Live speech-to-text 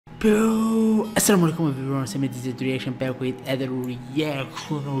Bro, Assalamualaikum everyone. Samir, this is the reaction back with other reaction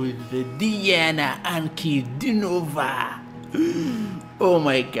with Diana Ankudinova. Oh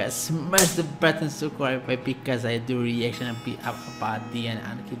my god, smash the button subscribe because I do reaction about Diana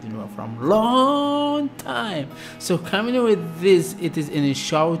Ankudinova from long time. So coming with this, it is in a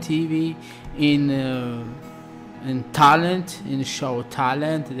show TV in talent, in show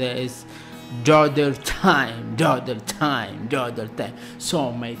talent. There is Jodel-time.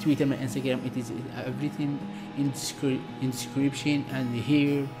 So my Twitter, my Instagram, it is everything in description, and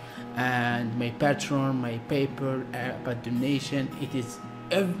here, and my Patreon, my paper about donation, it is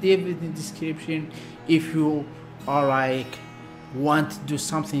everything description. If you are like want to do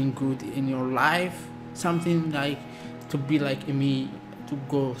something good in your life, something like to be like me, to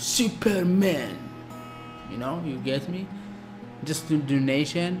go Superman, you know, you get me, just do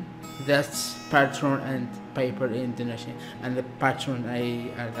donation. That's Patreon and paper in donation, and the Patreon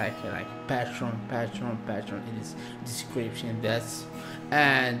I like Patreon. It is description. That's,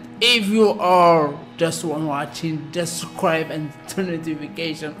 and if you are just one watching, just subscribe and turn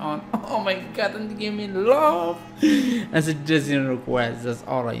notification on. Oh my god, and give me love and suggestion requests. That's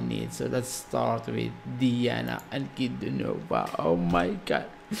all I need. So let's start with Diana Ankudinova. Oh my god.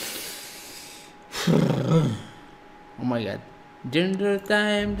 Oh my god. Gender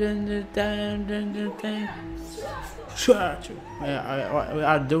time. Sure. We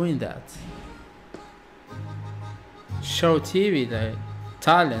are doing that. Show TV, like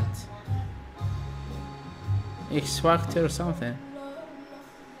talent, X Factor or something.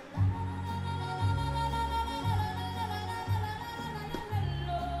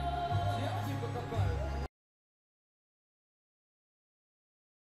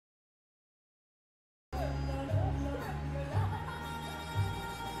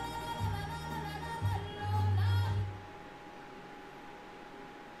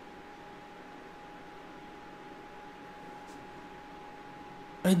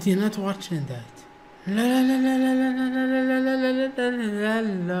 I did not watching that. La la la la la la la la la la la la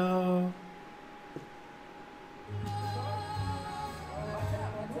la.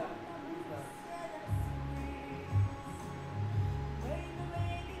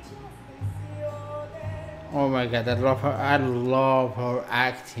 Oh my god, I love her. I love her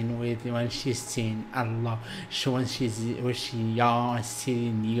acting with when she's seen. I love when she young,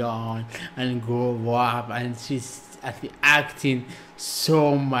 sitting young and grow up, and she's acting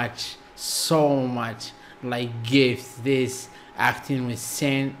so much, like gifts. This acting with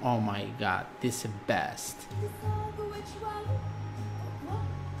Sen. Oh my god, this is the best.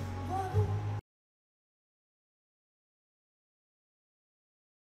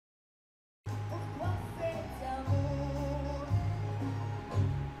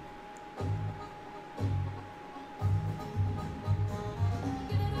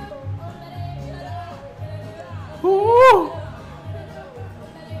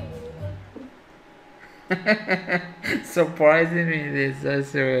 Surprising me this, I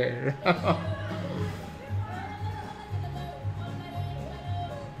swear.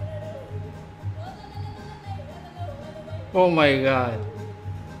 Oh my god.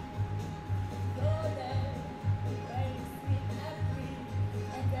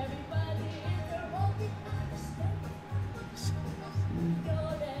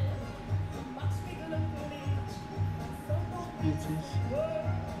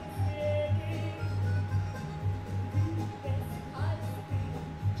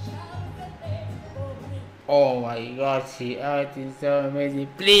 Oh my god, she acting so amazing.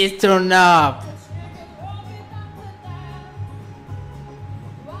 Please turn up.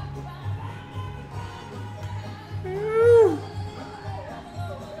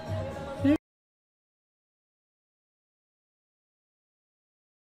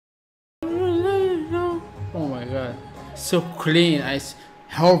 Oh my god, so clean.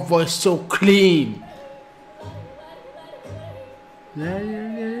 Her voice so clean.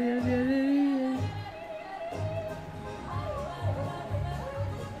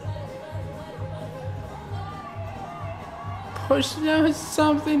 Push down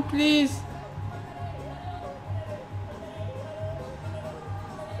something, please.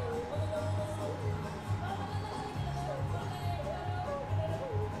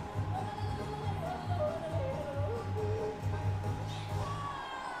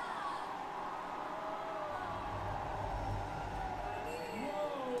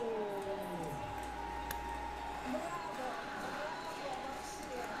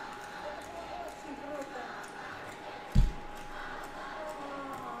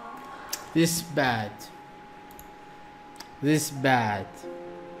 This bad.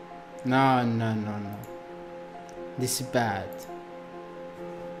 No. This is bad.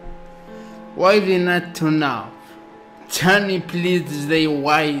 Why they not turn up? Tell me please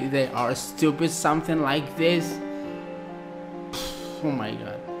why they are stupid, something like this. Oh my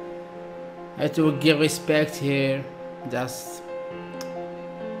god. I have to give respect here. Just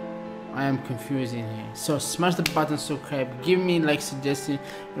I am confusing here. So smash the button, subscribe, give me like suggestion,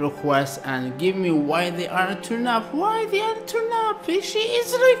 requests, and give me why they aren't turned up. Why they aren't turned up? She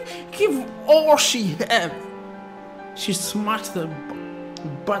is like give all she have. She smashed the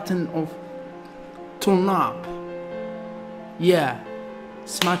button of turn up. Yeah,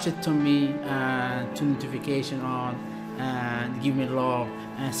 smash it to me and to notification on, and give me love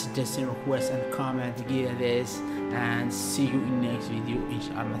and suggestion, request, and comment. Give this, and see you in next video,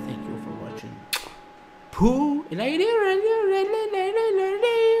 inshallah. Thank you for watching.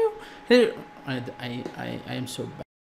 I am so bad.